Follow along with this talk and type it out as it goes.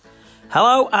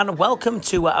Hello and welcome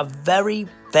to a very,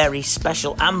 very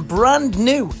special and brand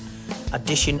new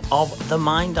edition of The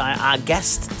Mind Diet. Our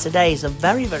guest today is a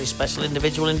very, very special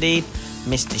individual indeed,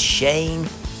 Mr. Shane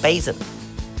Fazen.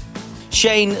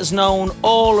 Shane is known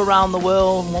all around the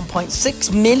world,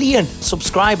 1.6 million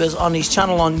subscribers on his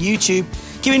channel on YouTube,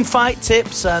 giving fight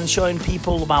tips and showing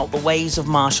people about the ways of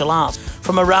martial arts.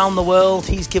 From around the world,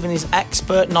 he's given his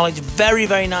expert knowledge. Very,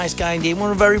 very nice guy indeed.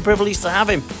 We're very privileged to have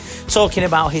him, talking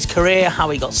about his career, how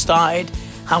he got started,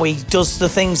 how he does the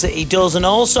things that he does, and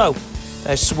also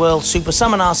this World Super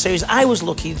Seminar Series I was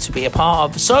lucky to be a part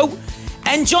of. So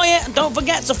enjoy it, and don't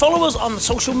forget to follow us on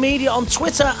social media, on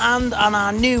Twitter and on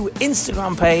our new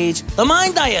Instagram page, The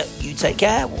Mind Diet. You take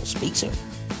care, we'll speak soon.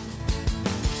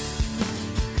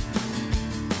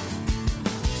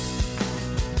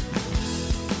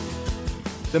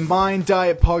 The Mind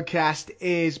Diet podcast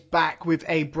is back with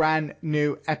a brand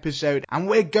new episode, and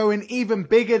we're going even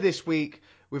bigger this week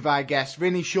with our guest,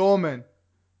 Vinny Shorman.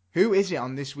 Who is it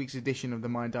on this week's edition of the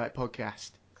Mind Diet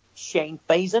podcast? Shane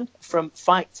Fazen from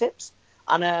fightTIPS.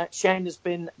 And Shane has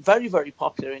been very, very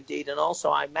popular indeed. And also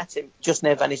I met him just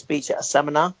near Venice Beach at a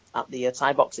seminar at the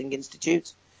Thai Boxing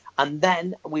Institute. And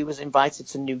then we was invited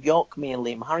to New York, me and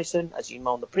Liam Harrison, as you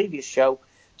know on the previous show,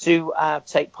 to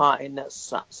take part in that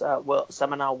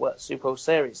seminar World Super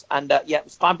Series. And it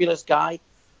was a fabulous guy,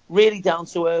 really down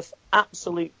to earth,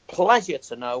 absolute pleasure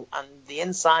to know, and the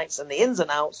insights and the ins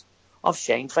and outs of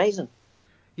Shane Fazen.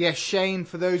 Yes, Shane,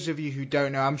 for those of you who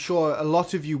don't know, I'm sure a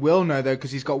lot of you will know though,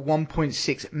 because he's got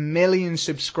 1.6 million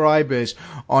subscribers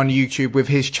on YouTube with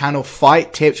his channel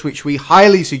fightTIPS, which we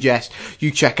highly suggest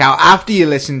you check out after you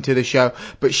listen to the show.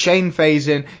 But Shane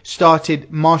Fazen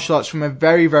started martial arts from a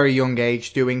very, very young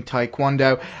age doing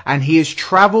Taekwondo, and he has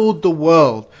traveled the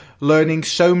world learning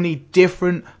so many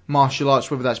different martial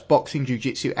arts, whether that's boxing,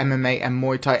 jiu-jitsu, MMA and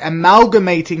Muay Thai,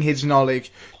 amalgamating his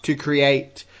knowledge to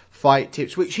create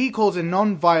fightTIPS, which he calls a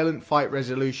non-violent fight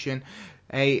resolution,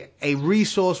 a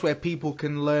resource where people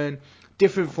can learn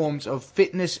different forms of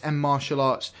fitness and martial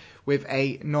arts with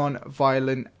a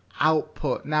non-violent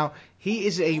output. Now, he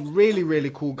is a really,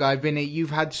 really cool guy. Vinny, you've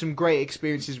had some great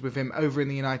experiences with him over in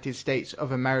the United States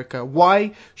of America.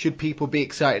 Why should people be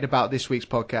excited about this week's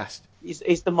podcast?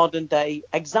 Is the modern day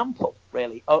example,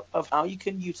 really, of how you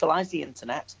can utilize the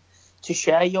internet to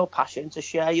share your passion, to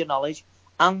share your knowledge,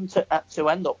 and to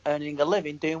end up earning a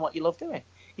living doing what you love doing,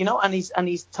 you know. And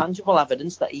he's tangible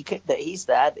evidence that he's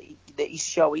there, that he's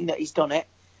showing that he's done it,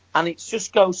 and it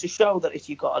just goes to show that if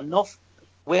you've got enough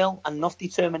will, enough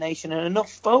determination, and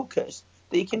enough focus,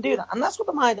 that you can do that. And that's what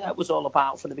the Mind Diet was all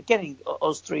about from the beginning.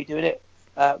 Us three doing it,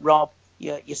 Rob,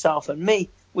 yourself, and me,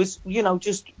 was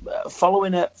just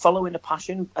following a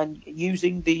passion and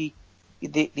using the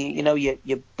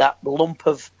that lump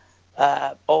of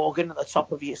organ at the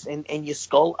top of in your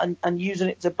skull and using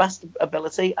it to best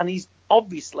ability. And he's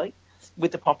obviously,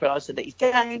 with the popularity that he's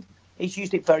gained, he's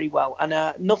used it very well, and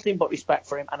nothing but respect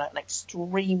for him, and an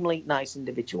extremely nice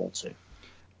individual too.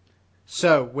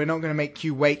 So we're not going to make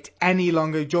you wait any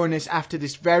longer. Join us after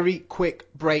this very quick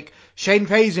break. Shane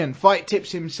Fazen,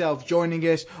 fightTIPS himself, joining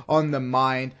us on the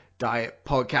Mind Diet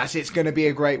podcast. It's going to be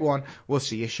a great one. We'll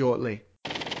see you shortly.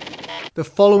 The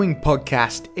following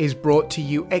podcast is brought to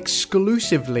you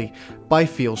exclusively by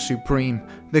Feel Supreme,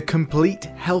 the complete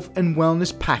health and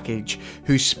wellness package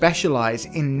who specialize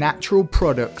in natural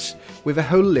products with a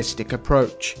holistic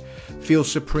approach. Feel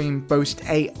Supreme boasts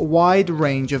a wide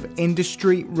range of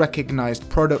industry recognized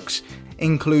products,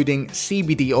 including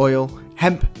CBD oil,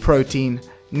 hemp protein,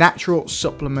 natural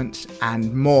supplements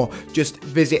and more. Just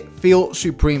visit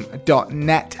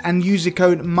feelsupreme.net and use the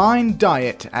code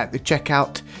MINDDIET at the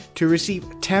checkout to receive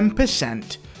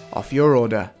 10% off your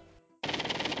order.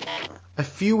 A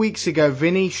few weeks ago,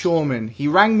 Vinny Shorman, he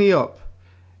rang me up.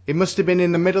 It must have been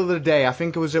in the middle of the day. I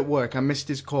think I was at work. I missed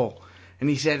his call. And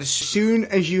he said, as soon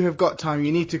as you have got time,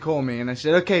 you need to call me. And I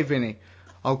said, okay, Vinny,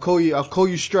 I'll call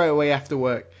you straight away after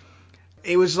work.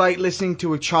 It was like listening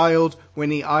to a child when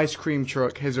the ice cream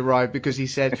truck has arrived, because he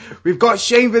said, we've got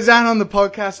Shane Fazen on the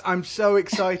podcast. I'm so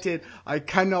excited. I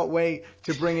cannot wait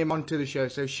to bring him onto the show.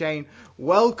 So Shane,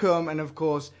 welcome. And of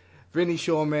course, Vinny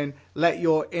Shorman, let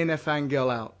your inner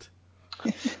fangirl out.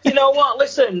 You know what?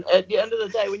 Listen, at the end of the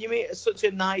day, when you meet such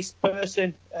a nice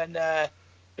person and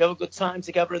you have a good time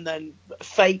together, and then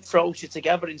fate throws you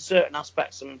together in certain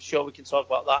aspects, I'm sure we can talk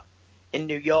about that in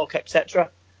New York, etc.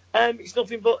 It's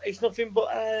nothing but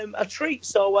a treat.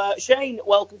 So, Shane,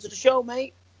 welcome to the show,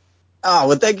 mate. Oh,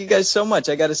 well, thank you guys so much.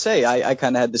 I got to say, I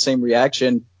kind of had the same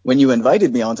reaction when you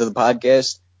invited me onto the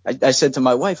podcast. I said to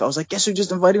my wife, I was like, guess who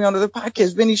just invited me onto the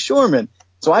podcast? Vinny Shorman.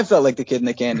 So I felt like the kid in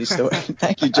the candy store.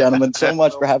 Thank you, gentlemen, so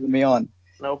much for having me on.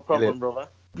 No problem, brother.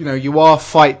 You know, you are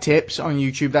Fight Tips on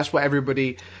YouTube. That's what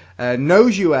everybody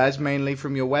knows you as, mainly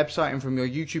from your website and from your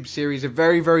YouTube series. A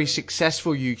very, very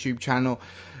successful YouTube channel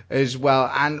as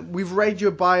well. And we've read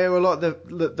your bio. A lot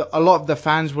of the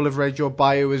fans will have read your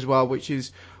bio as well, which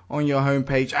is on your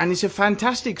homepage. And it's a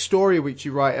fantastic story which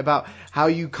you write about how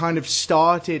you kind of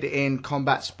started in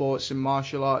combat sports and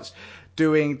martial arts,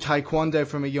 doing taekwondo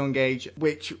from a young age,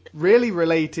 which really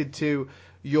related to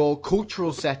your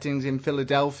cultural settings in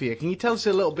Philadelphia. Can you tell us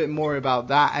a little bit more about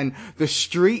that and the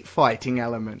street fighting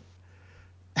element?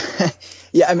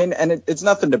 Yeah, I mean, and it's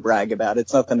nothing to brag about.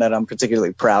 It's nothing that I'm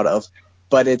particularly proud of,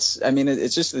 but it's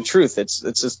just the truth. It's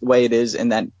just the way it is in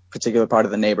that particular part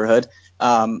of the neighborhood.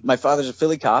 My father's a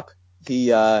Philly cop. He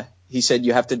said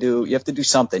you have to do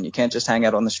something. You can't just hang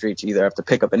out on the streets. You either have to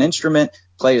pick up an instrument,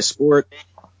 play a sport,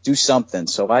 do something.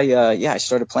 So I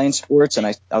started playing sports, and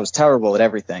I was terrible at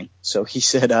everything. So he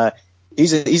said,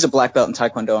 he's a black belt in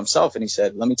Taekwondo himself. And he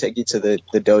said, let me take you to the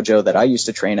dojo that I used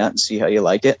to train at and see how you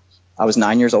like it. I was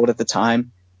 9 years old at the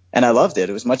time, and I loved it.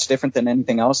 It was much different than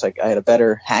anything else. I had a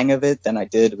better hang of it than I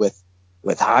did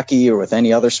with hockey or with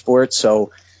any other sport.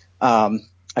 So, I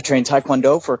trained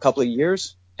Taekwondo for a couple of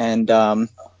years, and,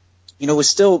 was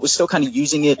still kind of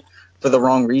using it for the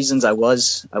wrong reasons. I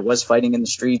was fighting in the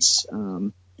streets,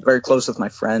 very close with my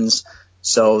friends.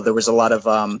 So there was a lot of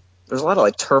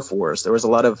like turf wars. There was a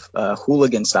lot of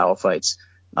hooligan style fights,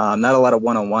 not a lot of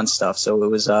one-on-one stuff. So it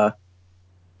was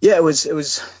there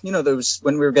was,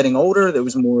 when we were getting older, there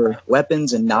was more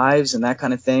weapons and knives and that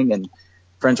kind of thing, and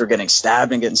friends were getting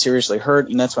stabbed and getting seriously hurt.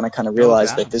 And that's when I kind of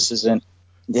realized that this isn't,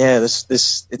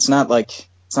 it's not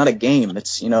a game.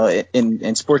 It's,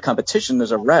 in sport competition,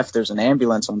 there's a ref, there's an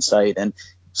ambulance on site, and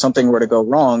if something were to go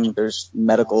wrong, there's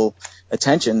medical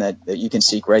attention that you can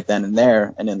seek right then and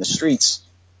there. And in the streets,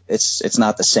 it's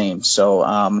not the same. So,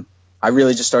 I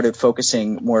really just started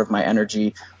focusing more of my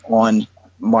energy on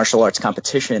martial arts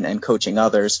competition and coaching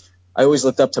others. I always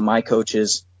looked up to my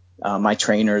coaches, my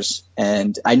trainers,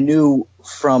 and I knew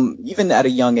from even at a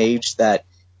young age that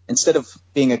instead of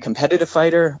being a competitive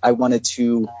fighter, I wanted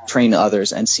to train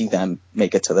others and see them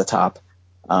make it to the top.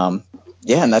 And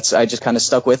I just kind of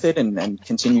stuck with it and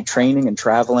continued training and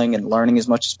traveling and learning as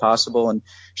much as possible and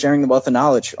sharing the wealth of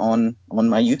knowledge on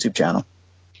my YouTube channel.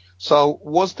 So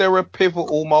was there a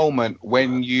pivotal moment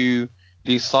when you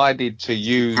decided to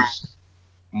use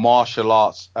martial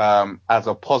arts as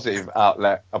a positive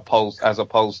outlet as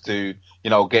opposed to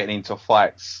getting into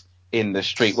fights in the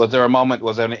street? Was there a moment,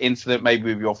 was there an incident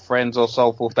maybe with your friends or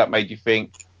so forth that made you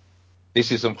think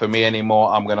this isn't for me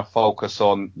anymore, I'm going to focus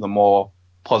on the more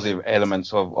positive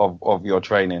elements of your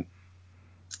training?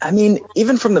 I mean,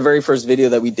 even from the very first video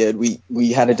that we did,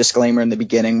 we had a disclaimer in the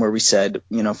beginning where we said,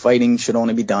 fighting should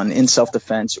only be done in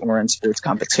self-defense or in sports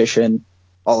competition.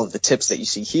 All of the tips that you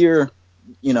see here,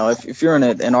 if you're in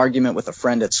an argument with a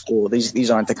friend at school, these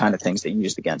aren't the kind of things that you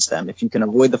use against them. If you can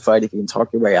avoid the fight, if you can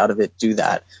talk your way out of it, do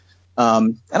that.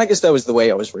 And I guess that was the way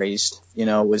I was raised,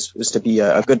 was to be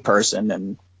a good person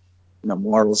and,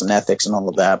 morals and ethics and all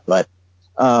of that. But,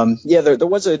 there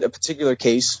was a particular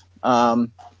case,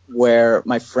 where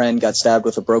my friend got stabbed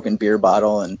with a broken beer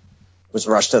bottle and was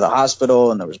rushed to the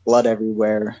hospital, and there was blood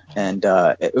everywhere. And,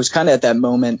 it was kind of at that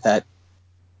moment that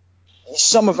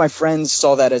some of my friends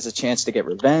saw that as a chance to get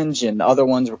revenge, and other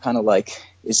ones were kind of like,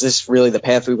 is this really the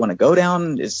path we want to go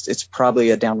down? It's probably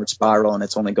a downward spiral, and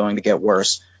it's only going to get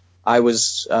worse. I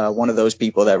was one of those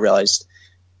people that realized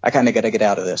I kind of got to get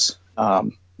out of this.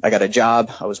 I got a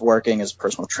job. I was working as a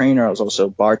personal trainer. I was also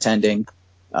bartending,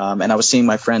 and I was seeing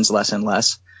my friends less and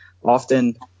less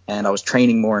often, and I was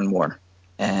training more and more.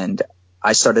 And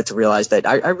I started to realize that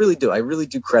I really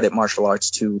do credit martial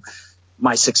arts to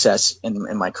my success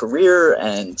in my career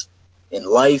and in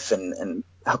life, and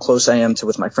how close I am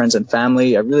with my friends and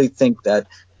family. I really think that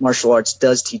martial arts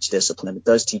does teach discipline. It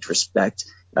does teach respect,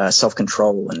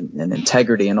 self-control and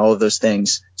integrity and all of those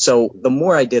things. So the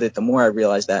more I did it, the more I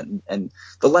realized that, and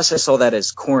the less I saw that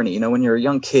as corny. When you're a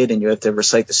young kid and you have to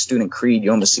recite the student creed,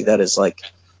 you almost see that as like,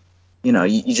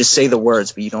 you just say the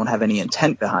words, but you don't have any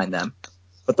intent behind them.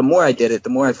 But the more I did it, the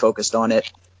more I focused on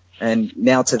it. And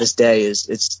now to this day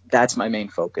that's my main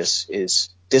focus, is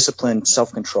discipline,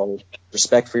 self-control,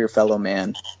 respect for your fellow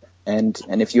man. And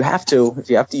if you have to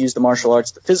use the martial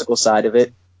arts, the physical side of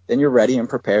it, then you're ready and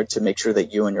prepared to make sure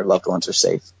that you and your loved ones are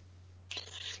safe.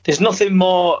 There's nothing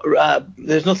more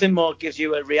gives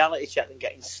you a reality check than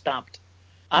getting stabbed.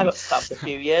 I got stabbed a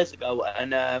few years ago,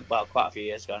 and quite a few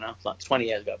years ago now, like 20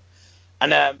 years ago.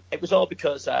 And it was all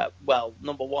because,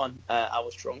 number one, I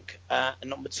was drunk, and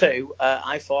number two,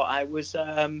 I thought I was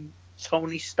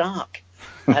Tony Stark.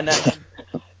 And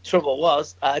trouble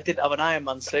was, I didn't have an Iron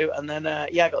Man suit, and then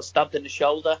I got stabbed in the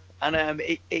shoulder. And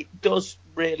it does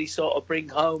really sort of bring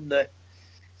home that,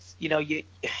 you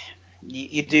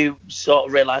do sort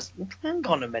of realise, hang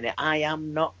on a minute, I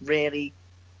am not really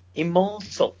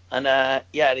immortal. And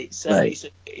it's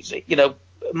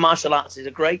martial arts is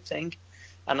a great thing,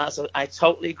 and I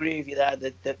totally agree with you there.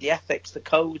 That the ethics, the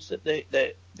codes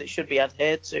that should be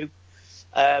adhered to.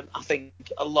 I think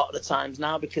a lot of the times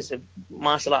now, because of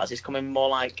martial arts is coming more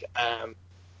like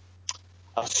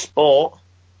a sport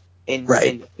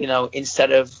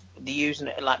instead of using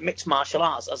it like mixed martial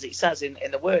arts, as it says in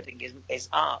the wording, is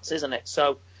arts, isn't it?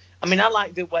 So, I mean, I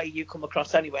like the way you come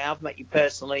across anyway. I've met you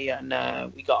personally, and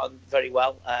we got on very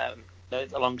well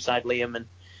alongside Liam and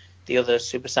the other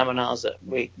super seminars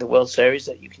the World Series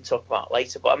that you can talk about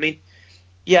later. But I mean,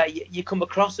 yeah, you come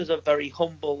across as a very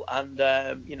humble and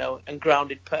and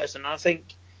grounded person. And I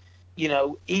think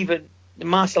even the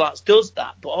martial arts does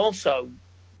that, but also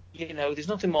there's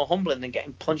nothing more humbling than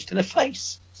getting punched in the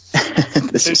face.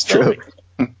 This is true.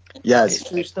 Yes, it's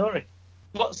a true story.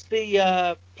 What's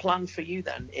the plan for you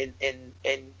then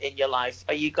in your life?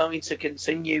 Are you going to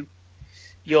continue?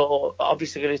 You're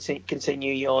obviously going to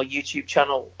continue your YouTube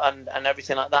channel and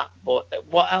everything like that. But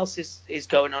what else is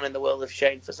going on in the world of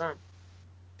Shane Fazen?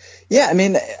 Yeah, I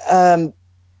mean,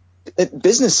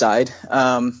 business side,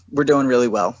 we're doing really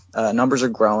well. Numbers are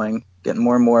growing, getting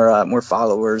more and more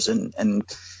followers, and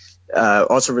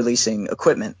also releasing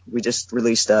equipment. We just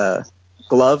released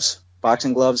gloves,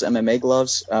 boxing gloves, MMA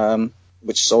gloves,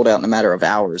 which sold out in a matter of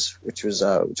hours, which was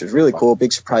really cool.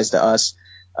 Big surprise to us.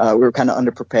 We were kind of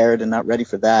underprepared and not ready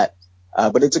for that,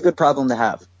 but it's a good problem to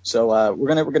have. So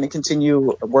we're gonna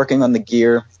continue working on the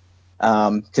gear,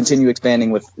 continue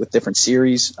expanding with different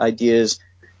series ideas.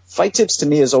 fightTIPS to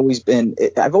me has always been,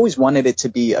 I've always wanted it to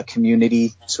be a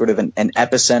community, sort of an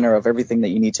epicenter of everything that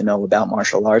you need to know about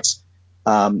martial arts.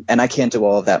 And I can't do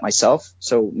all of that myself.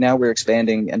 So now we're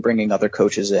expanding and bringing other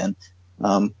coaches in.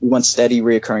 We want steady,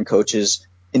 reoccurring coaches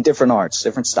in different arts,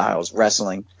 different styles,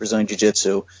 wrestling, Brazilian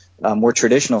Jiu-Jitsu, more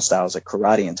traditional styles like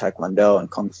karate and taekwondo and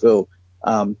kung fu.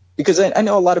 Because I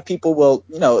know a lot of people will,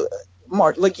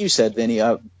 like you said, Vinny,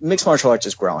 mixed martial arts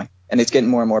is growing and it's getting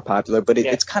more and more popular, but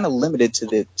it's kind of limited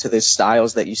to the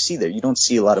styles that you see there. You don't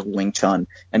see a lot of Wing Chun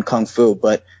and kung fu,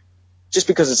 but just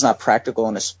because it's not practical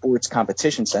in a sports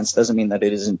competition sense doesn't mean that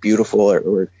it isn't beautiful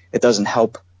or it doesn't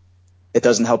help. It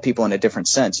doesn't help people in a different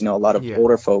sense. A lot of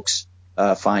older folks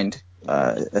find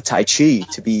a Tai Chi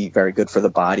to be very good for the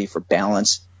body, for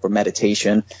balance, for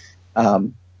meditation.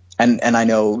 And I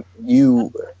know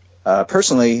you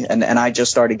personally, and I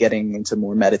just started getting into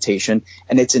more meditation,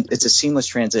 and it's a seamless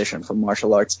transition from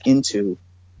martial arts into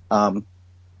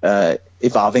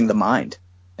evolving the mind.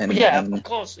 And of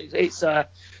course, it's the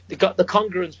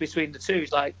congruence between the two.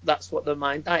 Is like that's what the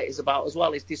Mind Diet is about as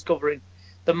well. Is discovering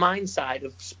the mind side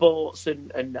of sports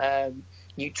and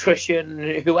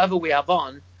nutrition. Whoever we have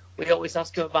on, we always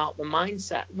ask them about the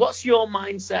mindset. What's your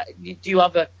mindset? Do you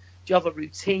have a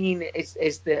routine? Is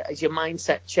your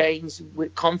mindset changed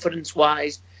with confidence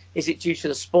wise? Is it due to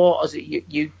the sport? Or is it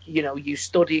you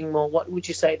studying more? What would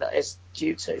you say that is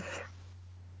due to?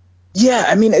 Yeah,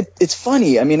 I mean, it's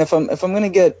funny. I mean, if I'm going to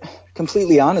get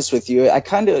completely honest with you, I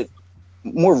kind of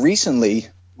more recently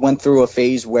went through a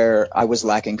phase where I was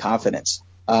lacking confidence,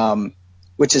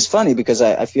 which is funny because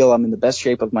I feel I'm in the best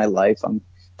shape of my life. I'm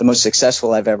the most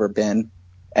successful I've ever been.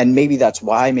 And maybe that's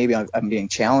why. Maybe I'm being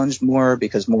challenged more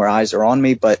because more eyes are on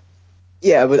me. But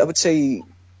yeah, I would say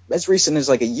as recent as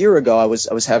like a year ago, I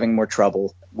was having more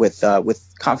trouble with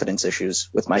confidence issues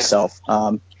with myself.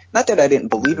 Not that I didn't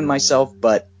believe in myself,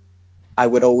 but I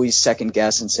would always second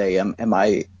guess and say, am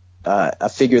I a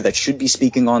figure that should be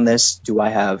speaking on this? Do I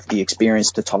have the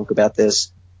experience to talk about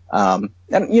this? And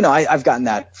I've gotten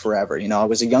that forever. I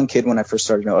was a young kid when I first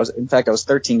started. I was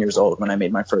 13 years old when I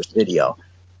made my first video.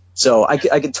 So I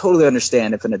could totally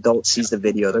understand if an adult sees the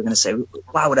video, they're going to say,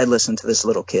 why would I listen to this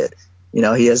little kid? He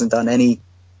hasn't earned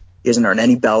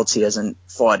any belts. He hasn't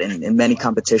fought in many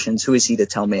competitions. Who is he to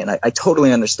tell me? And I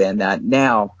totally understand that.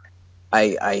 Now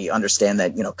I understand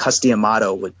that, Cus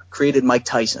D'Amato created Mike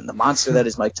Tyson, the monster that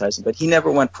is Mike Tyson, but he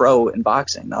never went pro in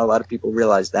boxing. Not a lot of people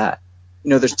realize that.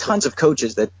 There's tons of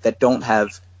coaches that don't have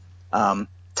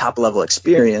top level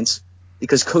experience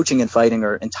because coaching and fighting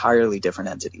are entirely different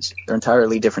entities. They're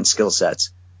entirely different skill sets.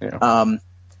 Yeah.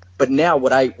 But now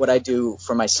what I do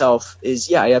for myself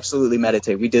is, I absolutely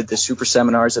meditate. We did the Super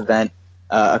Seminars event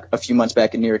a few months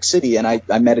back in New York City, and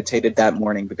I meditated that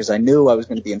morning because I knew I was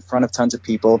going to be in front of tons of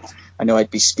people. I knew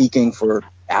I'd be speaking for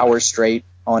hours straight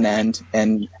on end,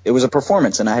 and it was a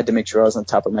performance, and I had to make sure I was on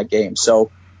top of my game.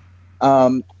 So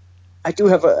I do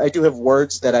have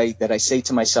words that I say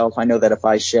to myself. I know that if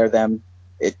I share them,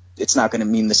 it's not going to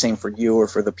mean the same for you or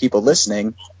for the people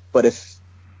listening. But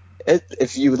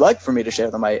if you would like for me to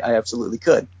share them, I absolutely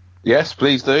could. Yes,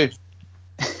 please do.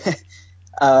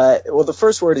 Well, the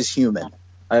first word is human.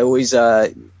 I always,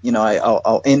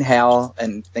 I'll inhale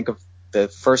and think of the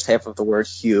first half of the word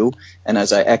 "hu," and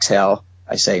as I exhale,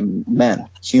 I say "men,"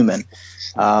 human.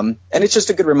 And it's just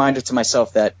a good reminder to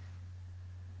myself that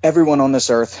everyone on this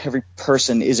earth, every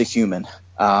person is a human.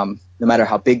 No matter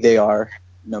how big they are,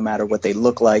 no matter what they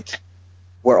look like,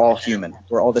 we're all human.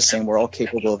 We're all the same. We're all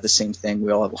capable of the same thing.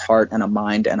 We all have a heart and a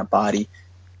mind and a body.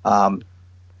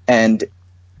 And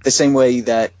the same way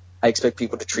that I expect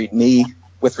people to treat me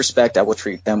with respect, I will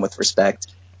treat them with respect.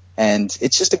 And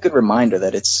it's just a good reminder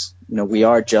that we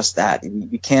are just that.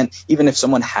 We can't, even if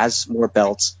someone has more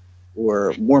belts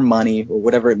or more money or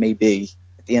whatever it may be,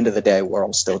 at the end of the day, we're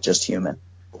all still just human.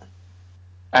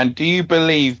 And do you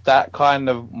believe that kind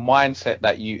of mindset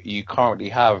that you currently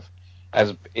have,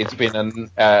 as it's been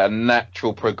a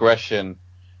natural progression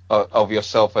of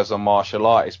yourself as a martial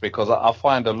artist? Because I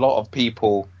find a lot of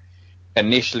people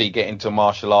initially get into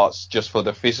martial arts just for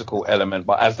the physical element,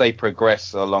 but as they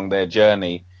progress along their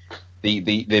journey,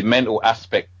 the mental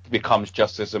aspect becomes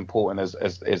just as important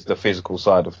as the physical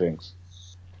side of things.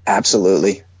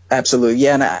 Absolutely.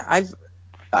 Yeah. And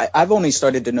I've only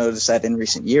started to notice that in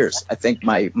recent years. I think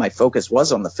my focus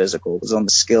was on the physical, was on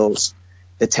the skills,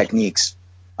 the techniques,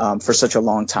 for such a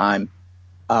long time.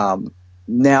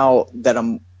 Now that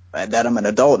I'm an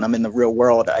adult and I'm in the real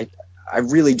world, I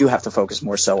really do have to focus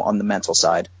more so on the mental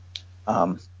side.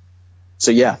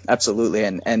 So yeah, absolutely.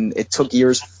 And it took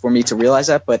years for me to realize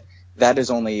that, but that is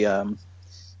only a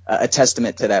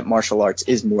testament to that martial arts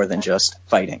is more than just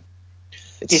fighting.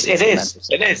 It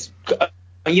is.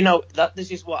 That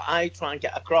this is what I try and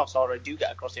get across, or I do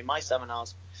get across in my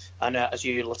seminars, and as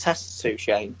you'll attest to,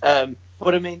 Shane. But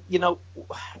I mean,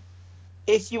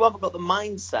 if you haven't got the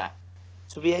mindset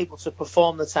to be able to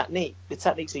perform the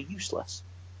techniques are useless.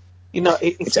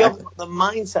 If Exactly. you haven't got the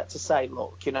mindset to say,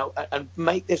 look, and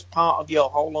make this part of your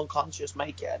whole unconscious,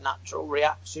 make it a natural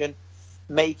reaction,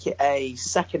 make it a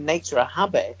second nature, a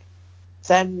habit,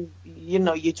 then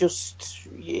it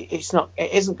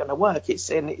isn't going to work.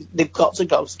 They've got to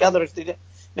go together.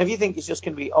 If you think it's just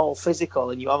going to be all physical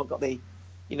and you haven't got the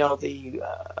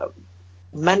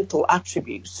mental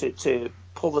attributes to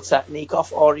pull the technique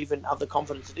off, or even have the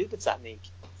confidence to do the technique,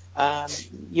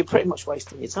 you're pretty much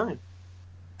wasting your time.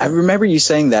 I remember you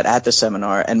saying that at the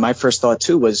seminar, and my first thought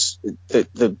too was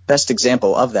the best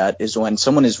example of that is when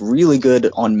someone is really good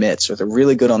on mitts or they're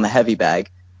really good on the heavy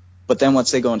bag, but then once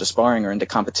they go into sparring or into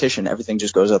competition, everything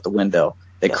just goes out the window.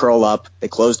 They curl up, they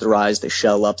close their eyes, they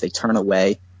shell up, they turn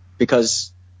away.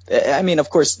 Because, I mean, of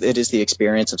course, it is the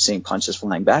experience of seeing punches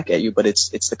flying back at you, but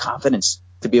it's the confidence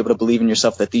to be able to believe in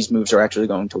yourself that these moves are actually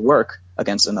going to work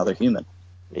against another human.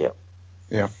 Yeah.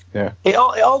 It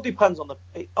all depends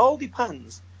it all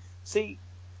depends. See,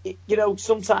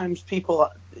 sometimes people,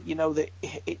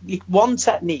 one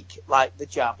technique like the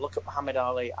jab. Look at Muhammad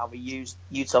Ali, how he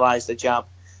utilized the jab.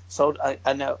 So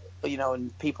I know,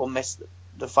 and people miss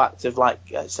the fact of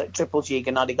Triple G,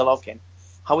 Gennady Golovkin,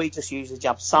 how he just uses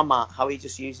jab. Samar, how he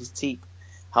just uses teep,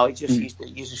 how he just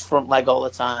uses front leg all the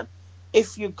time.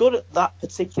 If you're good at that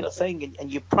particular thing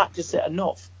and you practice it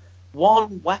enough,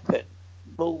 one weapon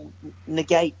will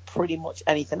negate pretty much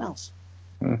anything else.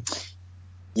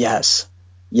 Yes,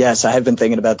 I have been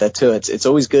thinking about that too. It's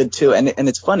always good too, and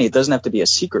it's funny. It doesn't have to be a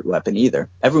secret weapon either.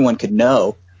 Everyone could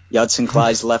know Yudson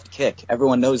Klei's left kick.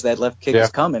 Everyone knows that left kick is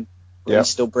coming, but he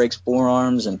still breaks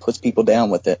forearms and puts people down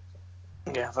with it.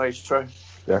 Yeah, very true.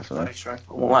 Definitely. Very true.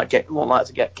 I won't like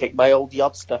to get kicked by old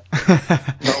Yodster.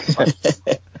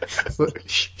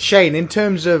 Shane, in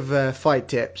terms of fight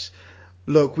tips,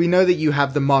 look, we know that you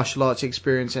have the martial arts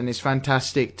experience, and it's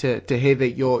fantastic to hear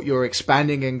that you're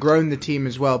expanding and growing the team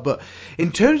as well. But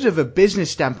in terms of a business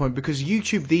standpoint, because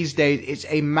YouTube these days, it's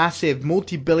a massive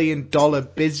multi-billion-dollar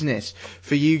business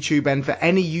for YouTube, and for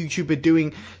any YouTuber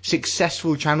doing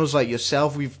successful channels like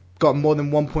yourself, we've got more than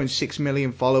 1.6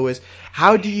 million followers.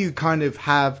 How do you kind of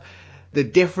have the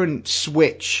different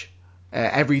switch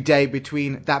every day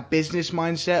between that business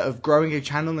mindset of growing a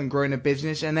channel and growing a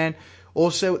business, and then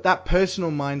also that personal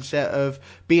mindset of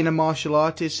being a martial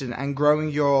artist and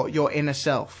growing your inner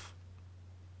self?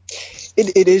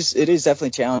 It is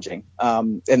definitely challenging.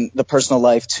 And the personal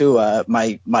life too.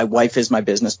 My wife is my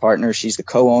business partner. She's the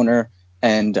co-owner.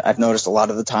 And I've noticed a lot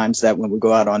of the times that when we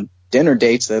go out on dinner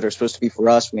dates that are supposed to be for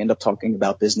us, we end up talking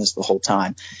about business the whole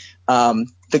time.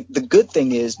 The good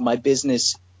thing is my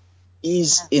business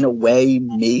is in a way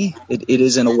me. It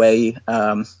is in a way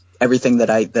everything that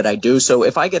I do. So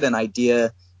if I get an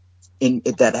idea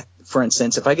for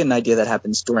instance, if I get an idea that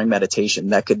happens during meditation,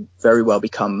 that could very well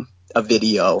become a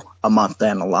video a month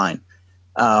down the line.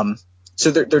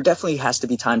 So there definitely has to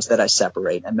be times that I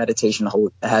separate, and meditation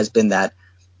has been that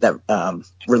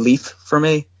relief for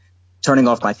me. Turning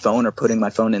off my phone or putting my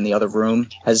phone in the other room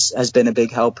has been a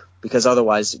big help, because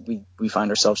otherwise we find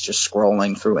ourselves just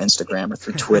scrolling through Instagram or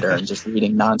through Twitter and just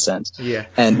reading nonsense. Yeah.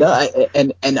 And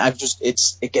I've just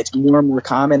it gets more and more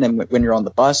common. And when you're on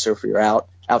the bus or if you're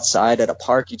outside at a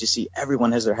park, you just see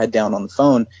everyone has their head down on the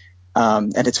phone.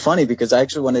 And it's funny because I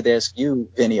actually wanted to ask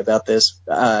you, Vinny, about this.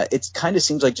 It kind of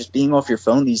seems like just being off your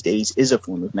phone these days is a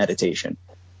form of meditation.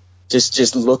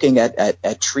 Just looking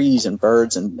at trees and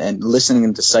birds and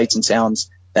listening to sights and sounds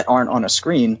that aren't on a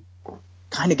screen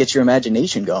kind of gets your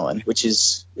imagination going, which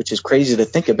is crazy to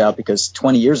think about, because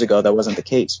 20 years ago that wasn't the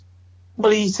case.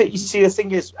 Well, you see, the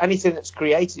thing is, anything that's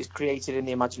created is created in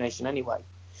the imagination anyway.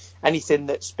 Anything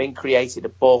that's been created, a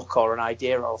book or an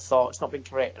idea or a thought, it's not been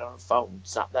created on a phone,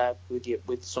 sat there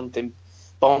with something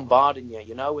bombarding you,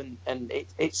 and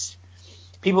it's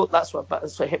people. That's what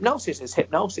hypnosis is.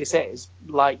 Hypnosis is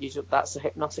like that's a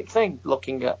hypnotic thing.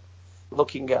 Looking at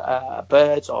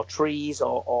birds or trees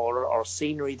or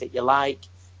scenery that you like.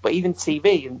 But even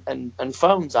TV and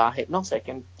phones are hypnotic,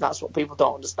 and that's what people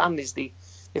don't understand is they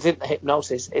think that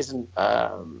hypnosis isn't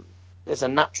is a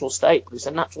natural state, but it's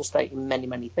a natural state in many,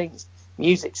 many things.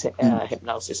 Music's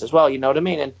hypnosis as well, you know what I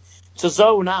mean? And to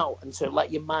zone out and to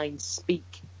let your mind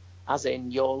speak, as in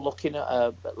you're looking at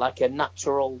a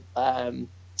natural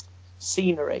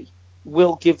scenery,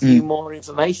 will give you more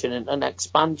information and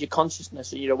expand your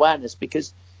consciousness and your awareness,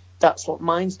 because that's what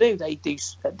minds do. They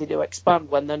do expand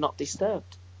when they're not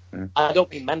disturbed. I don't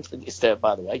mean mentally disturbed,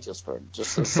 by the way, just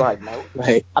a side note.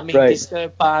 Right. I mean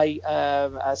disturbed by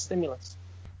a stimulus.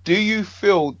 Do you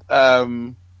feel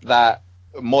that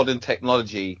modern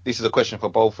technology, this is a question for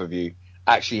both of you,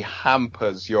 actually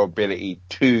hampers your ability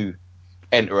to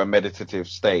enter a meditative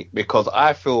state? Because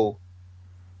I feel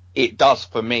it does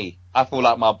for me. I feel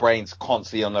like my brain's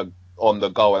constantly on the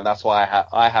go, and that's why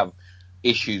I have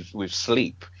issues with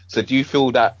sleep. So do you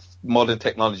feel that modern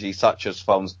technology such as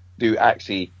phones do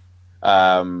actually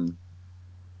make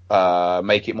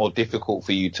it more difficult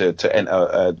for you to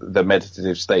enter the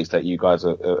meditative states that you guys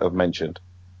have mentioned?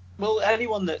 Well,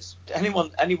 anyone that's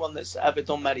ever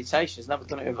done meditation has never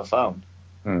done it with a phone.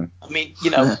 I mean,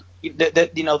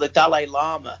 the Dalai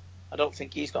Lama, I don't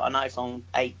think he's got an iPhone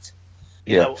 8.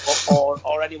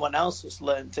 Or anyone else that's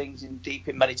learned things deep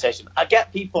in meditation. I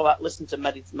get people that listen to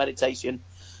meditation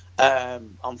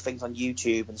on things on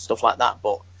YouTube and stuff like that,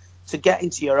 but to get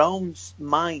into your own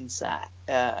mindset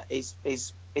is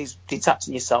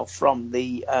detaching yourself from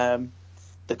the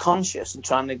conscious and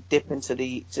trying to dip into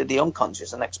the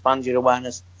unconscious and expand your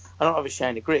awareness. I don't know if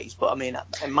Shane agrees, but I mean,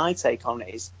 my take on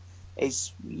it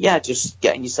is just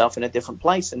getting yourself in a different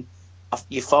place. And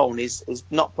your phone is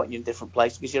not putting you in a different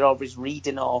place, because you're always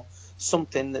reading or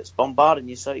something that's bombarding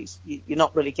you, so you're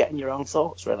not really getting your own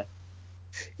thoughts, really.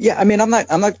 Yeah, I mean, I'm not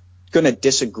going to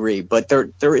disagree, but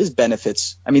there is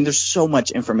benefits. I mean, there's so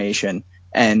much information,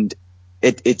 and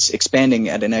it's expanding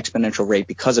at an exponential rate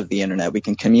because of the internet. We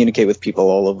can communicate with people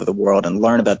all over the world and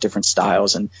learn about different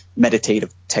styles and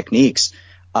meditative techniques.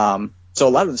 So a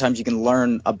lot of the times you can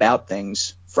learn about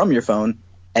things from your phone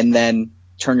and then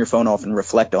turn your phone off and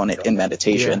reflect on it in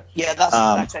meditation. Yeah,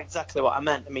 that's exactly what I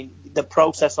meant. I mean, the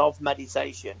process of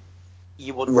meditation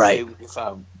you wouldn't do with your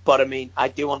phone. But I mean, I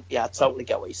totally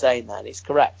get what you're saying there, and it's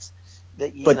correct.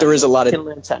 There is a lot of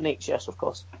learn techniques, yes, of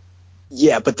course.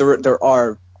 Yeah, but there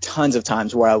are tons of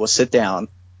times where I will sit down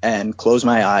and close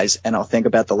my eyes and I'll think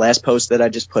about the last post that I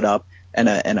just put up and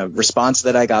a response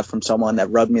that I got from someone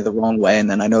that rubbed me the wrong way, and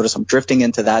then I notice I'm drifting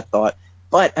into that thought.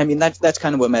 But I mean, that's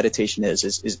kind of what meditation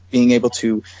is being able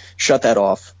to shut that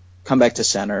off, come back to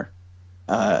center,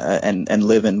 and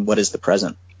live in what is the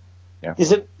present. Yeah.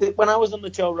 When I was on the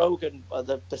Joe Rogan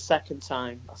the second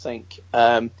time, I think,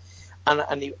 and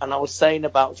I was saying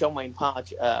about John Wayne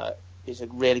Parge, is a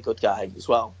really good guy as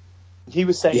well. He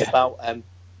was saying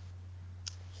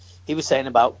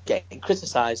about getting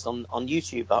criticised on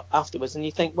YouTube afterwards, and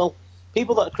you think, well,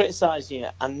 people that are criticising you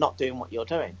are not doing what you're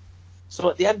doing. So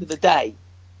at the end of the day,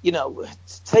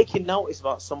 taking notice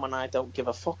about someone I don't give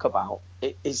a fuck about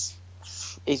is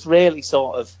really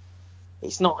sort of,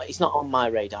 it's not on my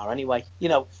radar anyway.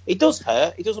 It does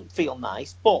hurt, it doesn't feel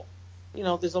nice, but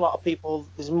there's a lot of people,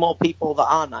 there's more people that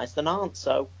are nice than aren't,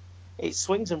 so it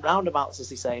swings and roundabouts, as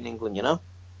they say in England,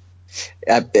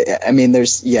 I mean,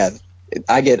 there's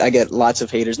I get lots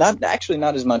of haters. Not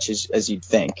as much as you'd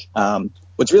think.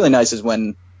 What's really nice is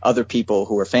when other people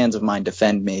who are fans of mine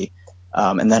defend me,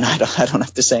 and then I don't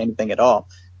have to say anything at all.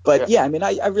 But yeah, I mean,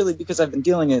 I really, because I've been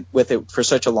dealing with it for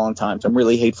such a long time, some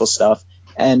really hateful stuff.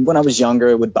 And when I was younger,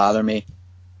 it would bother me.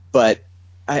 But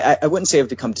I wouldn't say I've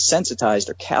become desensitized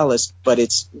or calloused, but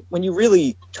it's when you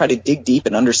really try to dig deep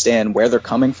and understand where they're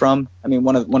coming from. I mean,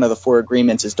 one of the 4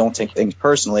 agreements is don't take things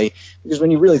personally, because when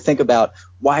you really think about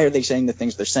why are they saying the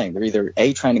things they're saying, they're either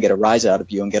A, trying to get a rise out of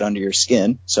you and get under your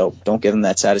skin, so don't give them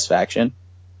that satisfaction,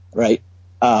 right?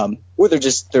 Or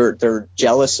they're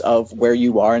jealous of where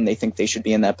you are and they think they should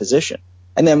be in that position.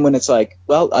 And then when it's like,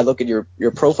 well, I look at your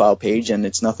profile page and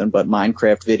it's nothing but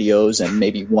Minecraft videos and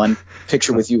maybe one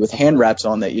picture with you with hand wraps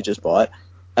on that you just bought.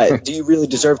 Do you really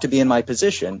deserve to be in my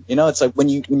position? You know, it's like when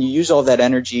you use all that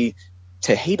energy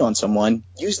to hate on someone,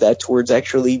 use that towards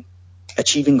actually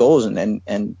achieving goals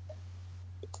and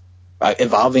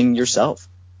evolving yourself.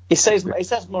 It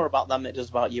says more about them than it does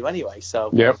about you anyway.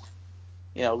 So, Yep.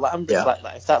 you know, let them reflect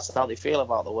that. If that's how they feel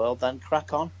about the world, then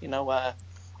crack on. You know,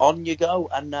 on you go,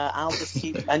 and I'll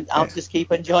just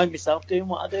keep enjoying myself doing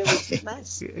what I do, which is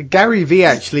nice. Gary Vee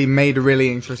actually made a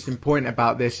really interesting point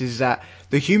about this, is that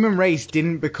the human race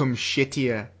didn't become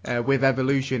shittier with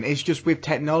evolution. It's just with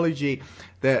technology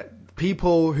that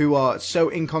people who are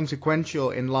so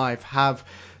inconsequential in life have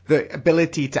the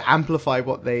ability to amplify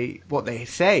what they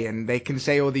say, and they can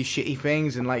say all these shitty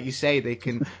things, and like you say, they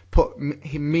can put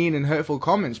mean and hurtful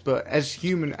comments. But as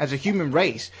a human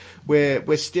race,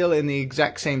 we're still in the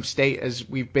exact same state as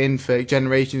we've been for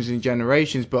generations and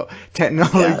generations. But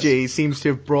technology seems to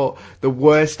have brought the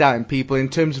worst out in people in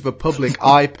terms of a public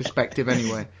eye perspective,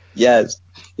 anyway. Yes.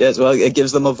 Well, it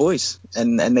gives them a voice,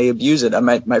 and they abuse it.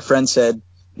 My friend said,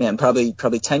 man, probably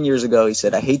 10 years ago, he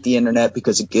said, I hate the internet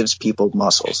because it gives people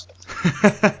muscles.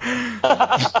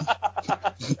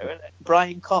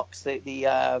 Brian Cox,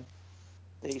 the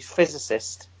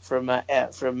physicist from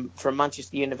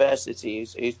Manchester University,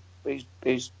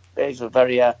 who's a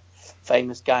very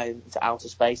famous guy into outer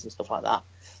space and stuff like that,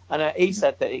 and he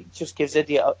said that it just gives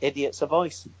idiots a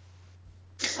voice.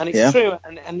 And it's true,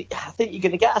 and I think you're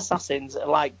going to get assassins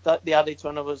like the adage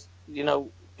when I was, you know,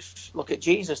 look at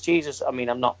Jesus. I mean,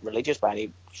 I'm not religious by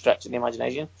any stretch of the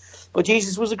imagination, but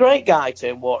Jesus was a great guy.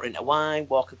 Turn water into wine,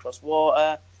 walk across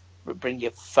water, bring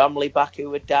your family back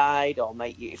who had died, or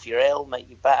make you, if you're ill, make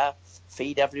you better,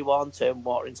 feed everyone, turn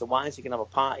water into wine so you can have a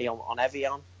party on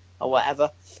Evian or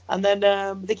whatever. And then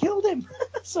they killed him.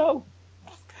 So,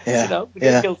 you know,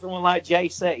 they could kill someone like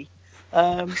JC.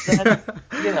 Then,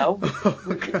 you know,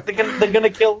 they're gonna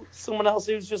kill someone else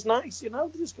who's just nice. You know,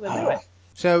 they're just gonna do it.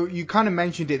 So you kind of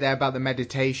mentioned it there about the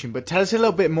meditation, but tell us a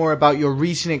little bit more about your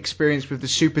recent experience with the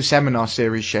Super Seminar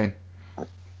series, Shane.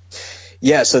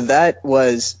 Yeah, so that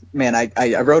was, man,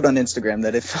 I wrote on Instagram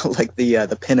that it felt like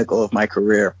the pinnacle of my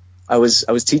career. I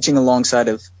was teaching alongside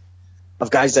of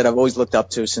guys that I've always looked up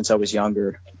to since I was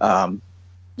younger.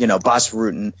 You know, Bas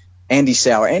Rutten, Andy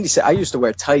Sauer. I used to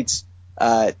wear tights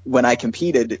when I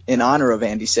competed in honor of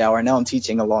Andy Sauer. Now I'm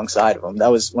teaching alongside of him.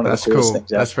 That was one of the coolest things.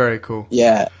 That's very cool.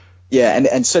 Yeah,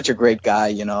 and such a great guy,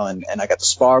 you know, and I got to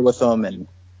spar with him, and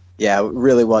yeah, it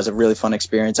really was a really fun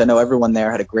experience. I know everyone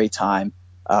there had a great time.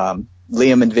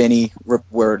 Liam and Vinny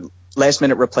were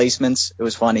last-minute replacements. It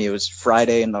was funny. It was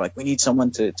Friday, and they're like, we need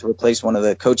someone to replace one of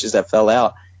the coaches that fell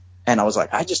out. And I was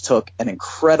like, I just took an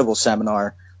incredible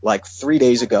seminar like 3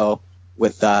 days ago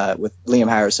with Liam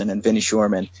Harrison and Vinny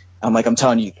Shurman. I'm like, I'm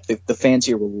telling you, the fans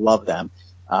here will love them.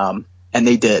 And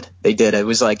they did. It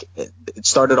was like, it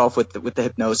started off with the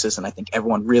hypnosis, and I think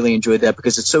everyone really enjoyed that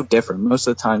because it's so different. Most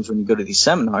of the times when you go to these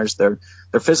seminars, they're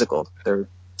physical, they're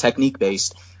technique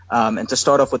based. And to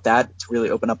start off with that, to really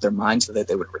open up their minds so that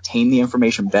they would retain the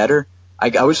information better.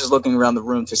 I was just looking around the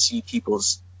room to see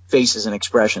people's faces and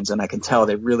expressions, and I can tell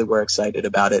they really were excited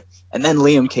about it. And then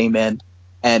Liam came in,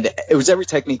 and it was every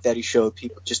technique that he showed.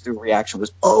 People just through reaction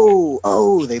was,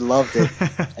 oh, they loved it.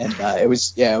 And it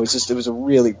was a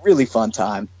really, really fun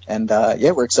time. And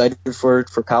we're excited for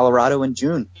Colorado in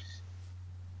June.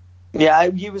 Yeah,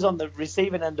 you was on the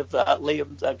receiving end of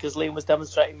Liam, because Liam was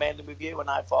demonstrating mainly with you, and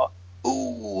I thought,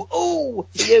 ooh, for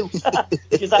you,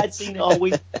 because I'd seen it all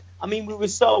week. I mean, we were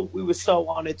so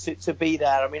honoured to be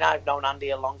there. I mean, I've known Andy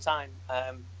a long time.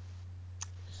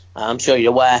 I'm sure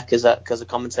you're aware because I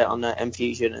commentate on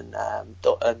Infusion and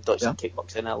Dutch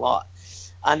kickboxing a lot.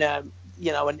 And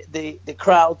you know, and the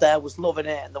crowd there was loving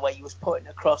it, and the way he was putting it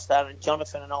across there, and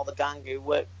Jonathan and all the gang who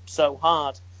worked so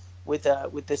hard with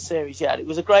this series. Yeah, it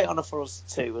was a great honour for us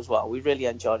too as well. We really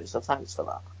enjoyed it, so thanks for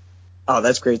that. Oh,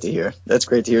 that's great to hear. It's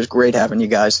great having you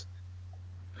guys.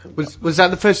 Was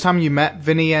that the first time you met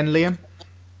Vinny and Liam?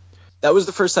 That was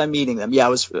the first time meeting them.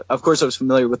 Yeah, of course I was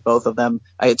familiar with both of them.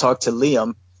 I had talked to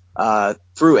Liam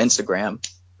through Instagram,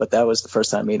 but that was the first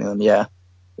time meeting them. Yeah,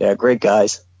 great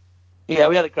guys. Yeah,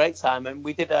 we had a great time, and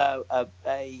we did a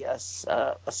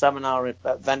seminar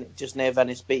at just near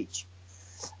Venice Beach,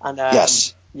 and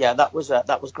Yes, yeah, that was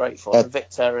great fun. at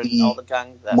Victor and the all the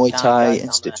gang, Muay Thai guys down there.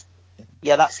 Institute.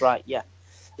 Yeah, that's right. Yeah,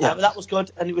 Yeah. that was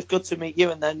good, and it was good to meet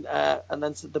you, and then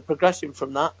the progression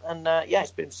from that, and yeah,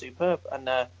 it's been superb, and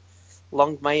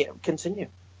long may it continue.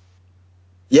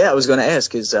 Yeah, I was going to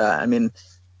ask, I mean,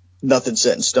 nothing's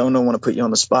set in stone. Don't want to put you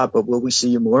on the spot, but will we see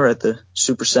you more at the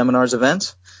Super Seminars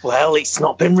events? Well, it's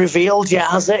not been revealed yet,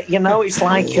 has it? You know, it's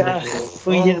like, I'm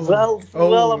not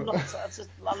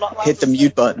allowed Hit to the say mute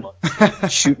too button.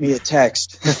 much. Shoot me a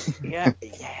text. Yeah,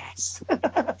 yes.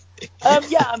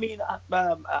 Yeah, I mean,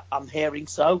 I'm hearing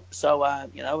so,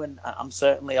 you know, and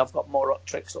I've got more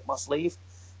tricks up my sleeve.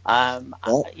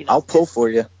 Well, you know, I'll pull for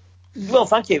you. Well,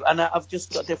 thank you, and I've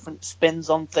just got different spins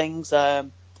on things.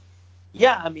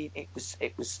 Yeah, I mean, it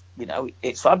was, you know,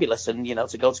 it's fabulous, and you know,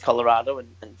 to go to Colorado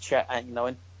and check, you know,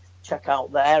 and check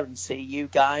out there and see you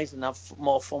guys and have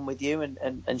more fun with you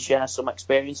and share some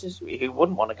experiences. Who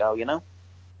wouldn't want to go, you know?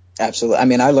 Absolutely. I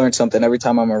mean, I learn something every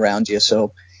time I'm around you.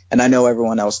 So, and I know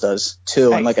everyone else does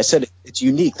too. Hey. And like I said, it's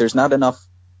unique. There's not enough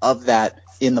of that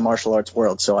in the martial arts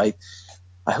world. So I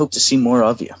hope to see more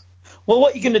of you. Well,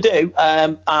 what you're going to do,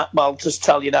 well, just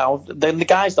tell you now, then the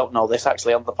guys don't know this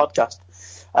actually on the podcast.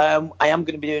 I am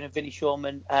going to be doing a Vinny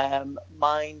Shulman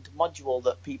mind module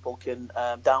that people can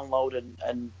download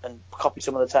and copy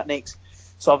some of the techniques.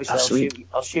 So obviously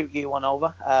I'll shoot you one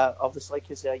over, obviously,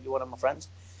 because you're one of my friends.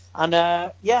 And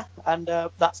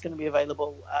that's going to be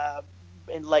available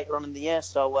later on in the year.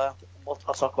 So I'll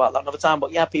talk about that another time.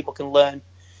 But yeah, people can learn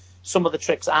some of the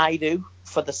tricks I do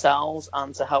for themselves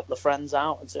and to help the friends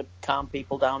out and to calm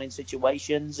people down in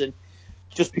situations and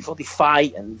just before they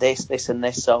fight and this and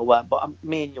this. So, but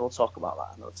me and you will talk about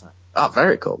that another time. Oh,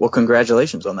 very cool. Well,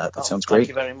 congratulations on that. That sounds great. Thank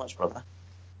you very much, brother.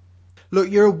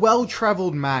 Look, you're a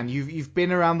well-traveled man. You've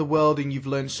been around the world and you've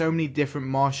learned so many different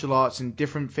martial arts and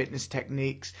different fitness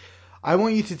techniques. I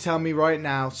want you to tell me right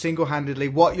now, single-handedly,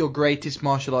 what your greatest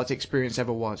martial arts experience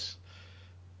ever was.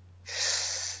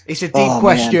 It's a deep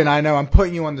question. Man. I know. I'm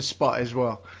putting you on the spot as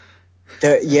well.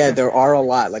 There are a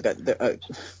lot. Like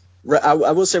I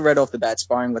will say right off the bat,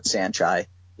 sparring with Sanchai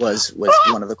was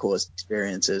one of the coolest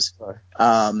experiences. So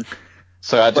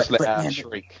I just let out a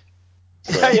shriek.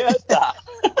 I heard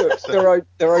that.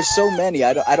 There are so many.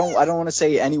 I don't want to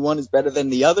say any one is better than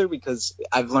the other because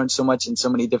I've learned so much in so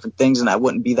many different things, and I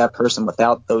wouldn't be that person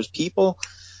without those people.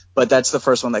 But that's the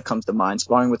first one that comes to mind.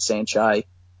 Sparring with Sanchai.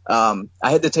 I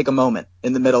had to take a moment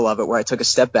in the middle of it where I took a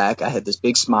step back. I had this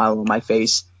big smile on my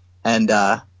face, and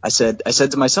I said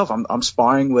to myself, I'm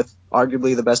sparring with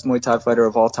arguably the best Muay Thai fighter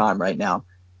of all time right now.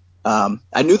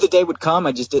 I knew the day would come.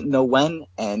 I just didn't know when,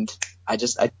 and I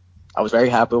was very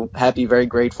happy, very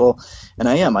grateful, and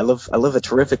I am. I live a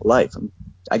terrific life.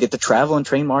 I get to travel and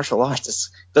train martial arts.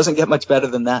 It doesn't get much better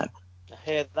than that. I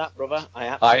hear that, brother. I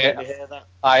absolutely hear that.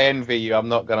 I envy you. I'm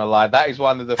not gonna lie. That is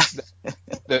one of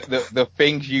the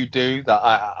things you do that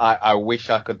I wish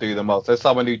I could do the most. As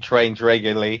someone who trains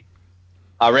regularly,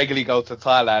 I regularly go to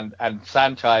Thailand, and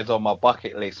Sanchai is on my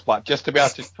bucket list. But just to be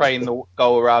able to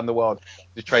go around the world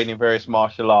to train in various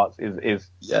martial arts is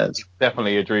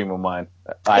definitely a dream of mine.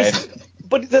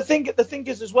 But the thing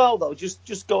is as well, though,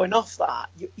 just going off that,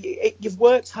 you've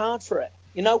worked hard for it,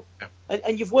 you know,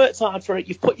 and you've worked hard for it.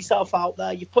 You've put yourself out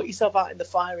there. You've put yourself out in the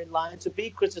firing line to be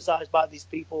criticised by these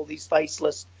people, these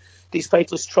faceless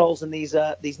trolls, and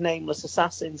these nameless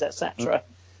assassins, etc.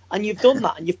 And you've done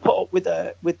that, and you've put up with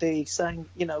the saying,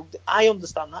 you know, I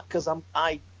understand that because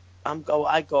I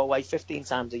go away 15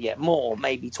 times a year, more,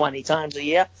 maybe 20 times a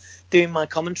year, doing my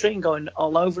commentary and going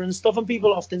all over and stuff. And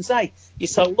people often say, you're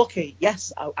so lucky.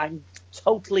 Yes, I'm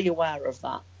totally aware of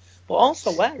that. But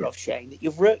also aware of, Shane, that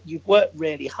you've worked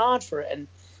really hard for it. And,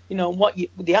 you know,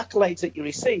 the accolades that you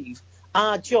receive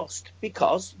are just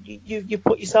because you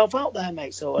put yourself out there,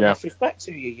 mate. So enough respect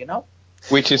to you, you know.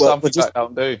 Which is something I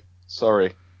don't do.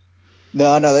 Sorry. No.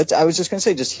 I was just going to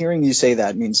say, just hearing you say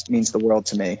that means the world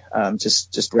to me.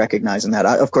 Just recognizing that.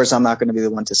 Of course, I'm not going to be the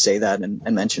one to say that and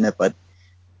mention it, but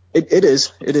it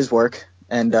is work,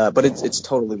 and but it's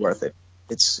totally worth it.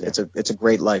 It's a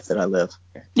great life that I live.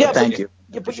 Yeah, thank you.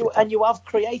 Yeah, but you have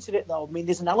created it though. I mean,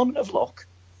 there's an element of luck,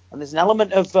 and there's an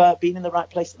element of being in the right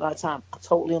place at the right time. I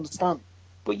totally understand.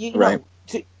 But you know,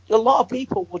 a lot of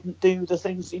people wouldn't do the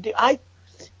things you do.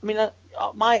 mean,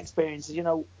 my experience is,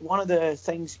 one of the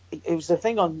things, it was the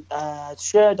thing on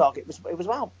Sherdog. It was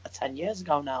about 10 years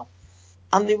ago now,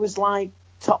 and it was like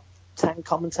top 10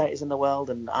 commentators in the world,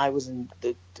 and I was in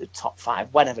the top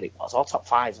 5, whatever it was, or top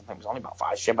 5. I think it was only about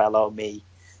 5. Shibello, me,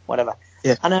 whatever.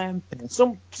 Yeah. And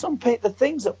the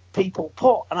things that people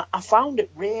put, and I found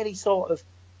it really sort of,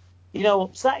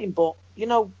 upsetting. But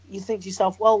you think to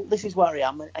yourself, well, this is where I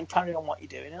am, and carry on what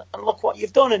you're doing, and look what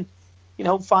you've done. And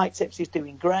fightTIPS is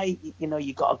doing great.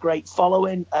 You've got a great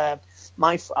following. I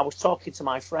was talking to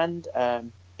my friend,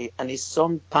 and his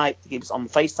son he was on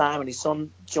FaceTime, and his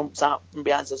son jumps out from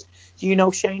behind and says, "Do you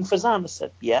know Shane Fazen?" I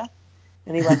said, "Yeah."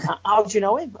 And he went, "How do you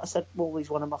know him?" I said, "Well, he's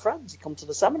one of my friends. He come to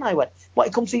the seminar." I went, "What,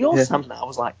 he come to your seminar?" I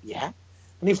was like, "Yeah."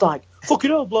 And he was like, "Fucking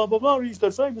hell, blah, blah, blah, he's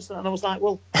dead famous." And I was like,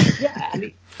 "Well, yeah."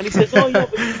 And he says, "Oh, yeah,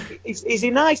 but is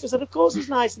he nice?" I said, "Of course he's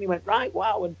nice." And he went, "Right,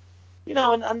 wow." And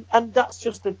and that's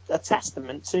just a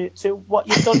testament to what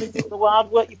you've done, the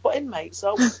hard work you put in, mate.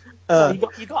 So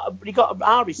you got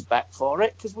our respect for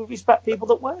it, because we respect people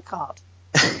that work hard.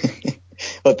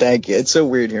 Well, thank you. It's so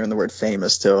weird hearing the word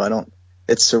famous too.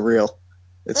 It's surreal.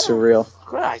 It's surreal.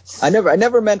 Right. I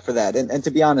never meant for that. And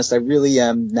to be honest, I really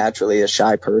am naturally a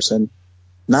shy person.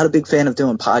 Not a big fan of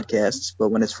doing podcasts, but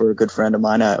when it's for a good friend of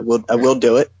mine, I will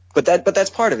do it. But that's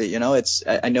part of it,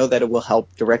 I know that it will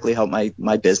directly help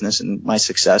my business and my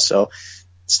success. So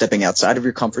stepping outside of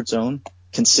your comfort zone,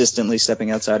 consistently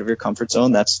stepping outside of your comfort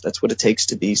zone, that's what it takes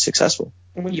to be successful.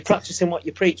 And when you're practicing what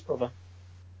you preach, brother.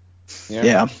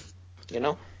 Yeah.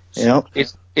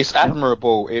 It's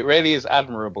admirable. It really is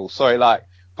admirable. Sorry,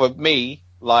 for me,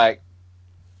 I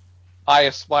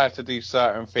aspire to do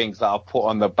certain things that I put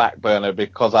on the back burner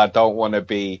because I've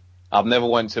never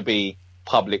wanted to be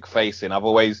public facing. I've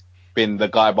always been the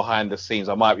guy behind the scenes.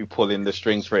 I might be pulling the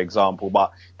strings, for example,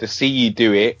 but to see you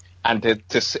do it and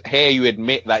to hear you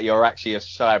admit that you're actually a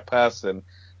shy person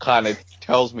kind of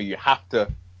tells me you have to,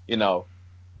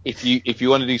 if you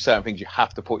want to do certain things, you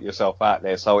have to put yourself out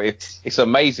there. So it's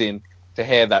amazing to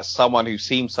hear that someone who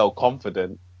seems so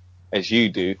confident as you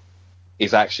do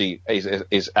is actually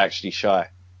shy.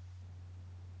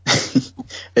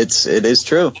 It is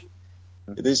true.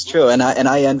 It is true. And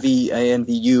I envy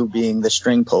you being the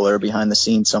string puller behind the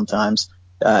scenes sometimes.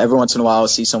 Every once in a while I'll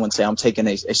see someone say, "I'm taking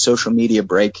a social media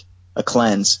break, a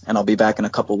cleanse, and I'll be back in a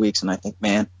couple weeks." And I think,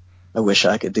 man, I wish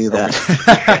I could do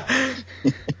that.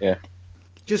 Yeah.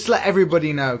 Just let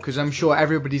everybody know, because I'm sure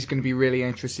everybody's going to be really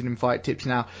interested in fightTIPS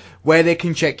now, where they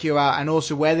can check you out and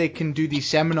also where they can do these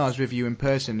seminars with you in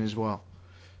person as well.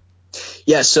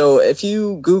 Yeah, so if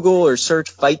you Google or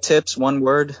search fightTIPS, one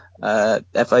word,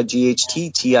 FIGHTTIPS,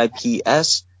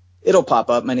 it'll pop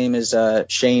up. My name is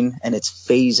Shane, and it's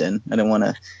Fazen. I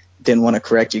didn't want to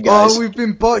correct you guys. Oh, we've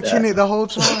been botching it the whole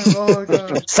time. Oh my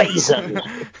god. Fazen.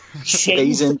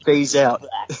 Fazen, phase out.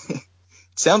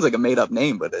 Sounds like a made-up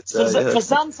name, but it's...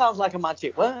 Fazen sounds like a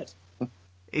magic word.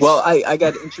 Well, I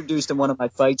got introduced in one of my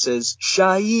fights as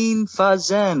Shane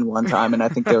Fazen one time, and I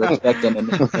think they were expecting a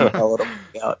name a little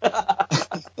out.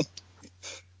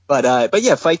 But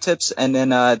yeah, fightTIPS, and then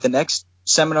the next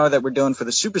seminar that we're doing for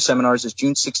the super seminars is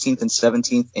June 16th and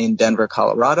 17th in Denver,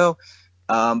 Colorado.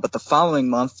 But the following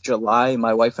month, July,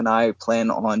 my wife and I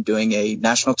plan on doing a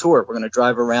national tour. We're going to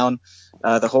drive around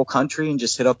the whole country and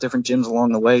just hit up different gyms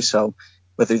along the way. So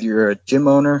whether you're a gym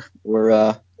owner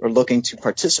or looking to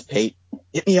participate,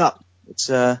 hit me up. Let's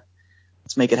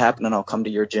make it happen, and I'll come to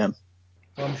your gym.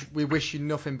 Well, we wish you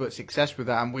nothing but success with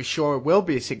that, and we're sure it will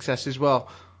be a success as well.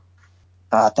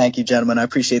 Thank you, gentlemen. I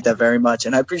appreciate that very much,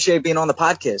 and I appreciate being on the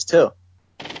podcast too.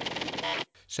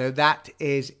 So that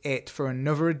is it for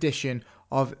another edition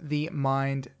of the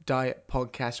Mind Diet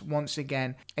Podcast. Once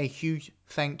again, a huge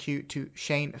thank you to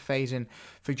Shane Fazen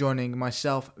for joining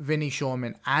myself, Vinny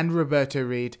Shawman, and Roberto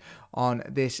Reed on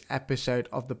this episode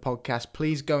of the podcast.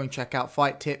 Please go and check out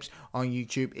fightTIPS on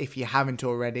YouTube if you haven't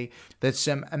already. There's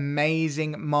some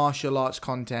amazing martial arts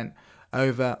content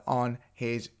over on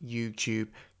his YouTube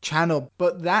channel.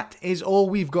 But that is all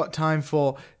we've got time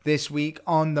for this week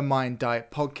on the Mind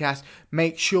Diet Podcast.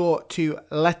 Make sure to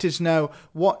let us know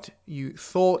what you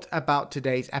thought about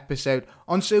today's episode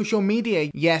on social media.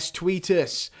 Yes, tweet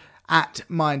us at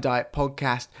Mind Diet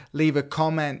Podcast. Leave a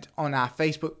comment on our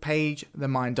Facebook page, the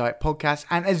Mind Diet Podcast.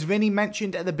 And as Vinny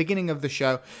mentioned at the beginning of the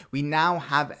show, we now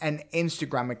have an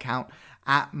Instagram account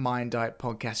at Mind Diet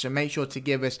Podcast. So make sure to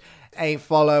give us a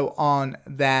follow on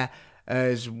there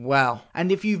as well.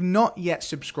 And if you've not yet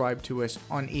subscribed to us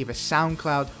on either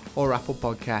SoundCloud or Apple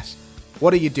Podcasts,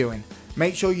 what are you doing?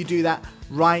 Make sure you do that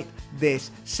right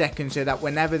this second so that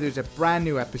whenever there's a brand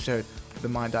new episode of the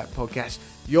Mind Diet Podcast,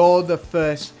 you're the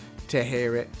first to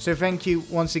hear it. So thank you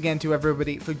once again to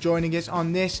everybody for joining us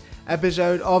on this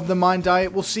episode of The Mind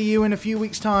Diet. We'll see you in a few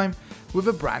weeks' time with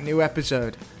a brand new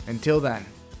episode. Until then.